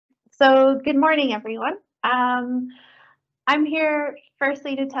So good morning, everyone. I'm here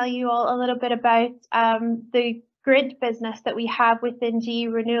firstly to tell you all a little bit about the grid business that we have within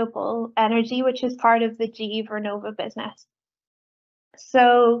GE Renewable Energy, which is part of the GE Vernova business.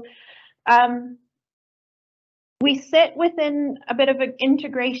 So we sit within a bit of an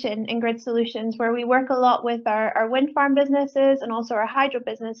integration in grid solutions where we work a lot with our wind farm businesses and also our hydro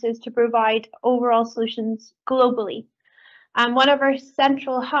businesses to provide overall solutions globally. And one of our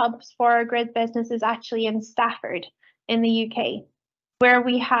central hubs for our grid business is actually in Stafford in the UK, where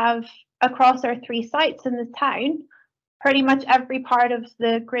we have across our 3 sites in the town, pretty much every part of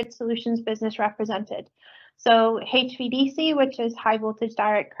the grid solutions business represented. So HVDC, which is high voltage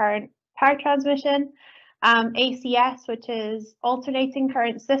direct current power transmission, ACS, which is alternating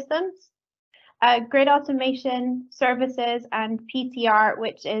current systems, grid automation services, and PTR,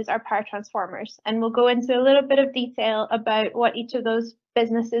 which is our power transformers. And we'll go into a little bit of detail about what each of those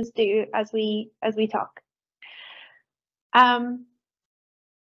businesses do as we talk.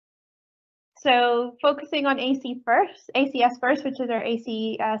 So focusing on ACS first, which is our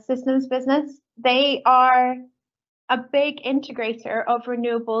AC systems business, they are a big integrator of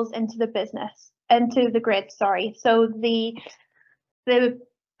renewables into the grid, sorry. So the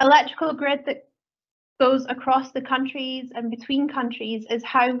electrical grid that goes across the countries and between countries is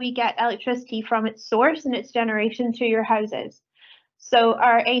how we get electricity from its source and its generation to your houses. So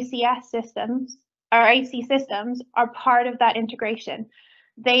our AC systems are part of that integration.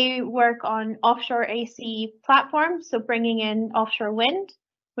 They work on offshore AC platforms, so bringing in offshore wind,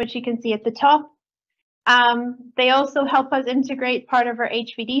 which you can see at the top. They also help us integrate part of our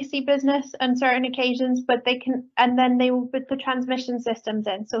HVDC business on certain occasions, but they will put the transmission systems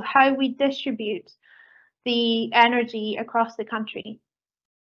in, so how we distribute the energy across the country.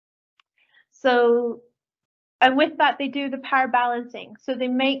 So, and with that, they do the power balancing. So they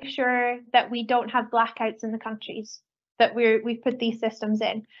make sure that we don't have blackouts in the countries that we've put these systems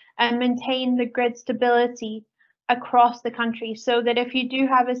in, and maintain the grid stability across the country, so that if you do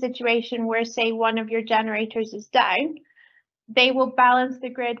have a situation where, say, one of your generators is down, they will balance the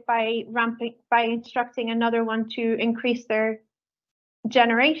grid by instructing another one to increase their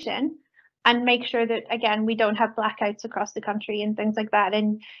generation and make sure that, again, we don't have blackouts across the country and things like that.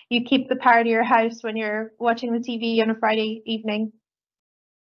 And you keep the power to your house when you're watching the TV on a Friday evening.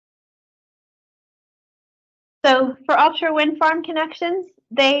 So for offshore wind farm connections,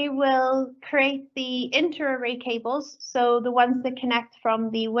 they will create the inter-array cables, so the ones that connect from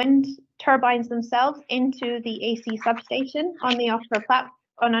the wind turbines themselves into the AC substation on the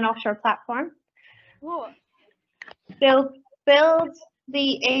an offshore platform. Whoa. They'll build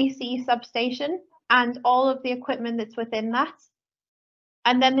the AC substation and all of the equipment that's within that.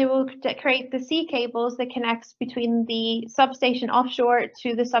 And then they will create the sea cables that connects between the substation offshore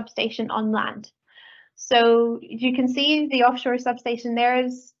to the substation on land. So you can see the offshore substation there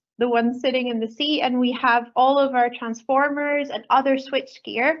is the one sitting in the sea, and we have all of our transformers and other switch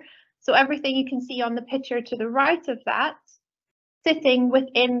gear. So everything you can see on the picture to the right of that sitting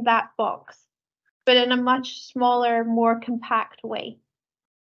within that box, but in a much smaller, more compact way.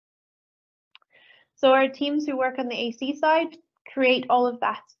 So our teams who work on the AC side create all of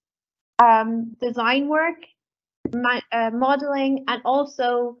that design work, modeling, and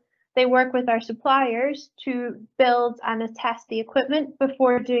also they work with our suppliers to build and test the equipment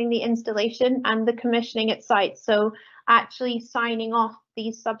before doing the installation and the commissioning at site. So actually signing off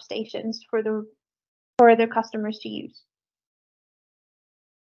these substations for their customers to use.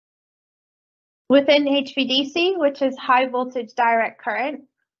 Within HVDC, which is high voltage direct current,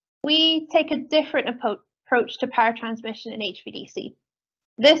 we take a different approach to power transmission in HVDC.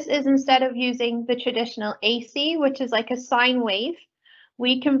 This is, instead of using the traditional AC, which is like a sine wave,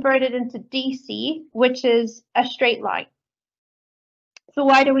 we convert it into DC, which is a straight line. So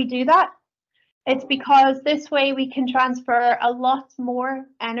why do we do that? It's because this way we can transfer a lot more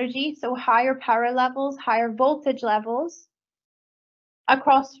energy, so higher power levels, higher voltage levels,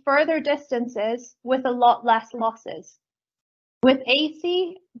 across further distances with a lot less losses. With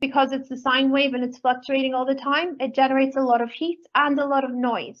AC, because it's a sine wave and it's fluctuating all the time, it generates a lot of heat and a lot of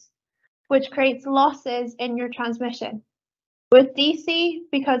noise, which creates losses in your transmission. With DC,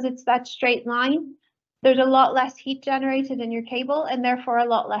 because it's that straight line, there's a lot less heat generated in your cable and therefore a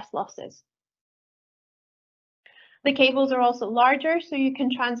lot less losses. The cables are also larger, so you can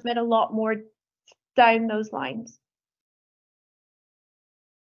transmit a lot more down those lines.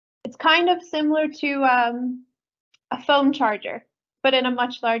 It's kind of similar to a phone charger, but in a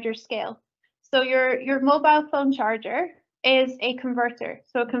much larger scale. So your mobile phone charger is a converter.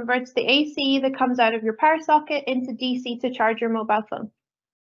 So it converts the AC that comes out of your power socket into DC to charge your mobile phone.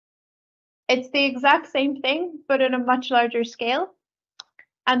 It's the exact same thing, but on a much larger scale.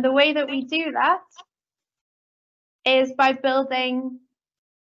 And the way that we do that is by building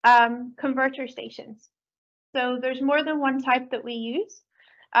converter stations. So there's more than one type that we use.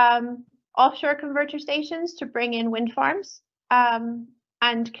 Offshore converter stations to bring in wind farms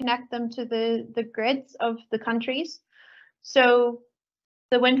and connect them to the grids of the countries. So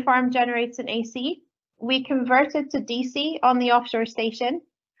the wind farm generates an AC. We convert it to DC on the offshore station,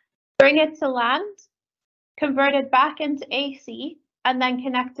 bring it to land, convert it back into AC, and then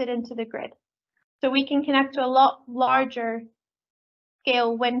connect it into the grid. So we can connect to a lot larger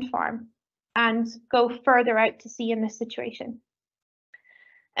scale wind farm and go further out to sea in this situation.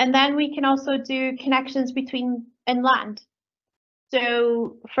 And then we can also do connections between inland.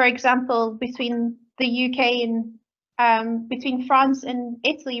 So, for example, between the UK and between France and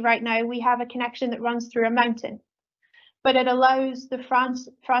Italy right now, we have a connection that runs through a mountain, but it allows the France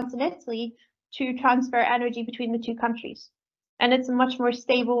and Italy to transfer energy between the two countries. And it's a much more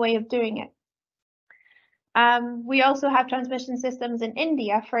stable way of doing it. We also have transmission systems in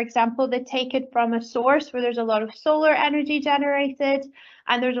India, for example, that take it from a source where there's a lot of solar energy generated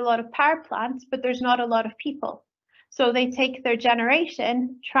and there's a lot of power plants, but there's not a lot of people. So they take their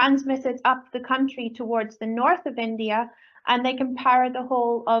generation, transmit it up the country towards the north of India, and they can power the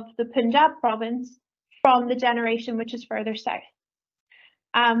whole of the Punjab province from the generation which is further south.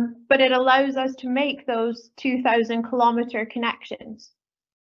 But it allows us to make those 2,000 kilometer connections.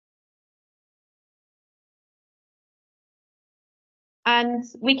 And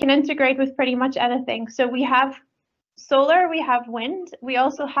we can integrate with pretty much anything. So we have solar, we have wind, we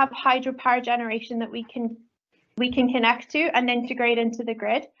also have hydropower generation that we can connect to and integrate into the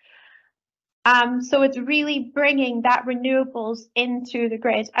grid. So it's really bringing that renewables into the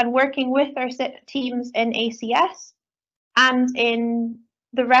grid and working with our teams in ACS and in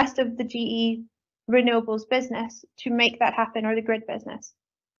the rest of the GE renewables business to make that happen, or the grid business.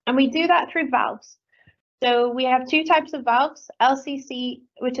 And we do that through valves. So we have two types of valves, LCC,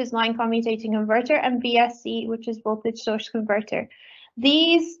 which is line commutating converter, and VSC, which is voltage source converter.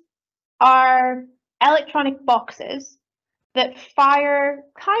 These are electronic boxes that fire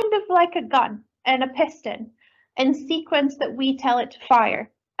kind of like a gun and a piston in sequence that we tell it to fire.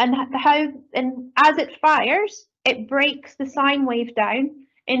 And as it fires, it breaks the sine wave down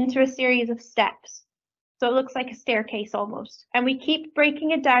into a series of steps. So it looks like a staircase almost. And we keep breaking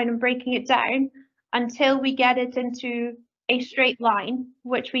it down and breaking it down until we get it into a straight line,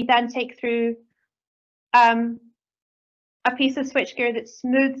 which we then take through a piece of switchgear that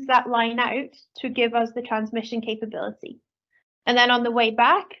smooths that line out to give us the transmission capability. And then on the way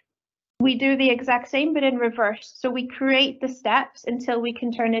back, we do the exact same, but in reverse. So we create the steps until we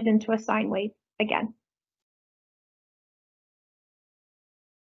can turn it into a sine wave again.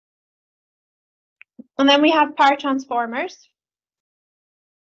 And then we have power transformers.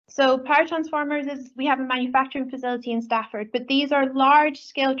 So power transformers is, we have a manufacturing facility in Stafford, but these are large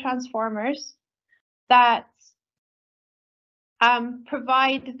scale transformers that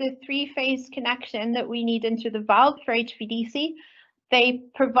provide the three-phase connection that we need into the valve for HVDC. They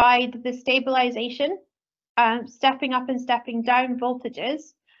provide the stabilization, stepping up and stepping down voltages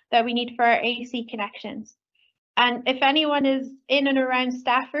that we need for our AC connections. And if anyone is in and around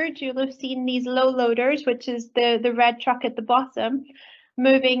Stafford, you'll have seen these low loaders, which is the red truck at the bottom,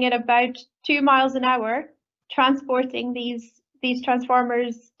 moving at about 2 miles an hour, transporting these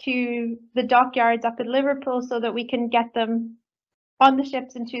transformers to the dockyards up in Liverpool so that we can get them on the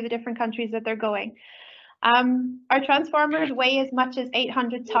ships into the different countries that they're going. Our transformers weigh as much as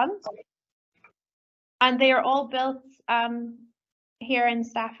 800 tons, and they are all built here in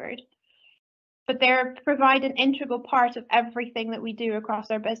Stafford. But they provide an integral part of everything that we do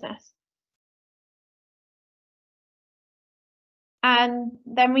across our business. And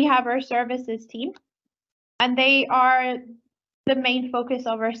then we have our services team, and they are the main focus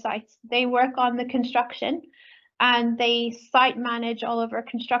of our sites. They work on the construction and they site manage all of our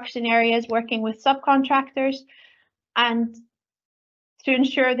construction areas, working with subcontractors and to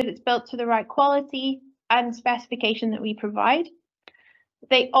ensure that it's built to the right quality and specification that we provide.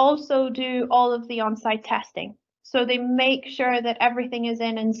 They also do all of the on-site testing. So they make sure that everything is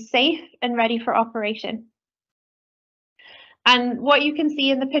in and safe and ready for operation. And what you can see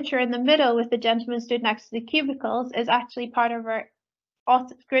in the picture in the middle with the gentleman stood next to the cubicles is actually part of our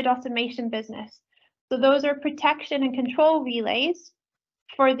grid automation business. So those are protection and control relays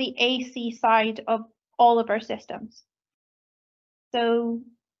for the AC side of all of our systems. So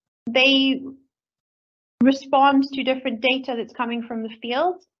they respond to different data that's coming from the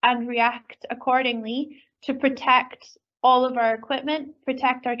field and react accordingly to protect all of our equipment,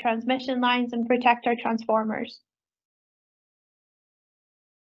 protect our transmission lines, and protect our transformers.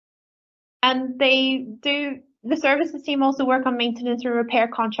 And the services team also work on maintenance and repair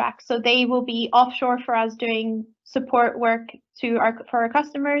contracts. So they will be offshore for us doing support work for our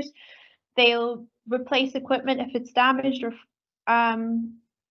customers. They'll replace equipment if it's damaged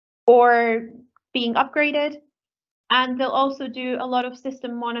or being upgraded. And they'll also do a lot of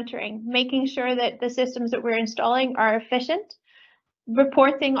system monitoring, making sure that the systems that we're installing are efficient,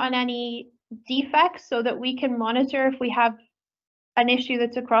 reporting on any defects so that we can monitor if we have an issue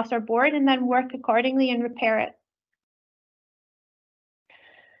that's across our board and then work accordingly and repair it.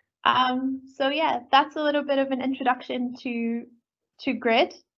 So yeah, that's a little bit of an introduction to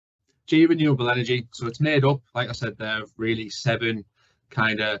grid. GE Renewable Energy, so it's made up, like I said there, of really 7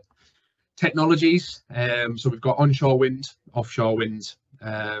 kind of technologies. So we've got onshore wind, offshore wind,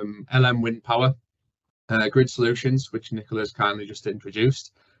 LM wind power, grid solutions, which Nicola's kindly just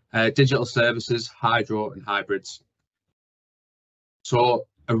introduced, digital services, hydro and hybrids. So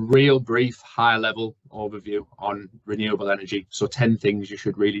a real brief high level overview on renewable energy. So 10 things you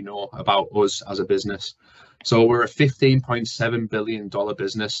should really know about us as a business. So we're a $15.7 billion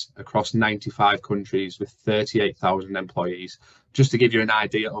business across 95 countries with 38,000 employees, just to give you an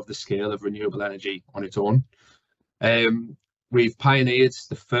idea of the scale of renewable energy on its own. We've pioneered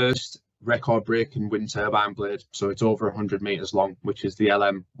the first record-breaking wind turbine blade. So it's over 100 meters long, which is the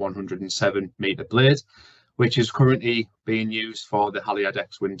LM 107 meter blade, which is currently being used for the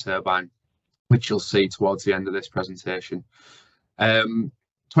Haliade-X wind turbine, which you'll see towards the end of this presentation.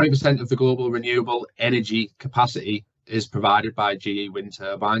 20% of the global renewable energy capacity is provided by GE wind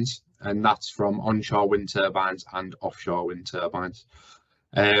turbines, and that's from onshore wind turbines and offshore wind turbines.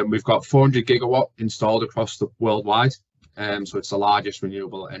 We've got 400 gigawatt installed across the worldwide, so it's the largest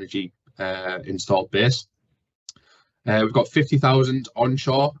renewable energy installed base. We've got 50,000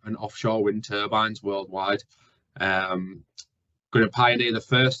 onshore and offshore wind turbines worldwide. Going to pioneer the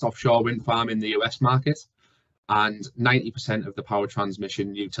first offshore wind farm in the US market, and 90% of the power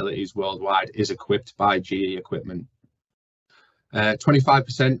transmission utilities worldwide is equipped by GE equipment.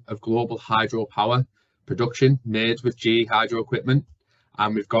 25% of global hydropower production made with GE hydro equipment,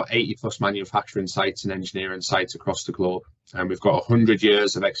 and we've got 80 plus manufacturing sites and engineering sites across the globe, and we've got 100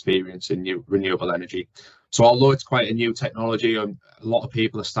 years of experience in renewable energy. So although it's quite a new technology and a lot of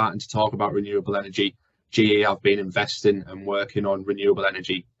people are starting to talk about renewable energy, GE have been investing and working on renewable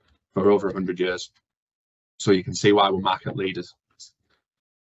energy for over 100 years. So you can see why we're market leaders.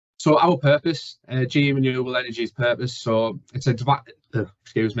 So our purpose, GE Renewable Energy's purpose, so it's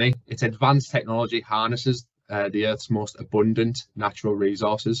it's advanced technology harnesses the Earth's most abundant natural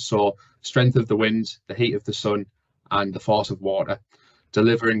resources. So strength of the wind, the heat of the sun, and the force of water,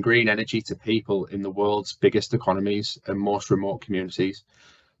 delivering green energy to people in the world's biggest economies and most remote communities.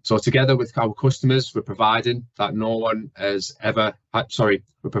 So together with our customers, we're proving that no one ever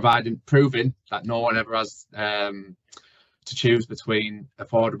has to choose between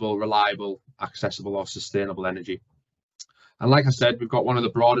affordable, reliable, accessible or sustainable energy. And like I said, we've got one of the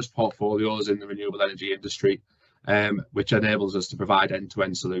broadest portfolios in the renewable energy industry, which enables us to provide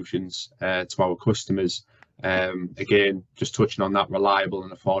end-to-end solutions to our customers. Again, just touching on that reliable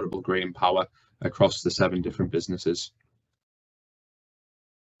and affordable green power across the 7 different businesses.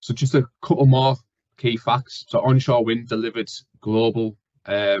 So just a couple more key facts. So onshore wind delivered global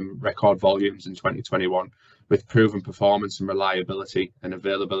record volumes in 2021 with proven performance and reliability and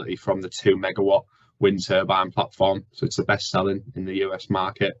availability from the 2 megawatt wind turbine platform. So it's the best selling in the US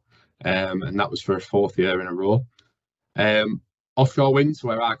market, and that was for a 4th year in a row. Offshore wind,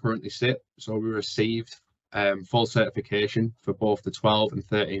 where I currently sit, so we received full certification for both the 12 and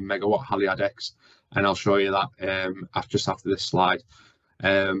 13 megawatt Haliade-X, and I'll show you that just after this slide.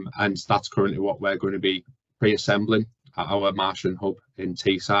 And that's currently what we're going to be pre-assembling at our Martian hub in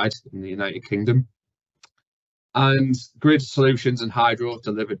Teesside in the United Kingdom. And grid solutions and hydro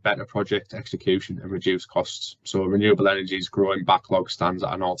delivered better project execution and reduced costs. So renewable energy's growing backlog stands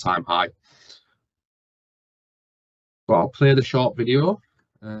at an all-time high. So I'll play the short video.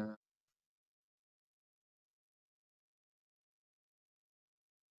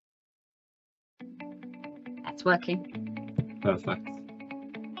 That's working. Perfect.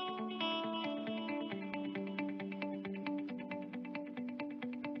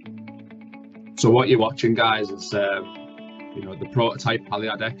 So what you're watching, guys, is the prototype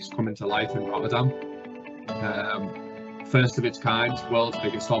Haliade-X coming to life in Rotterdam. First of its kind, world's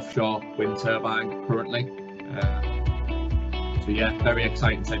biggest offshore wind turbine currently. So yeah, very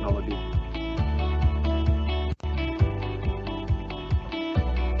exciting technology.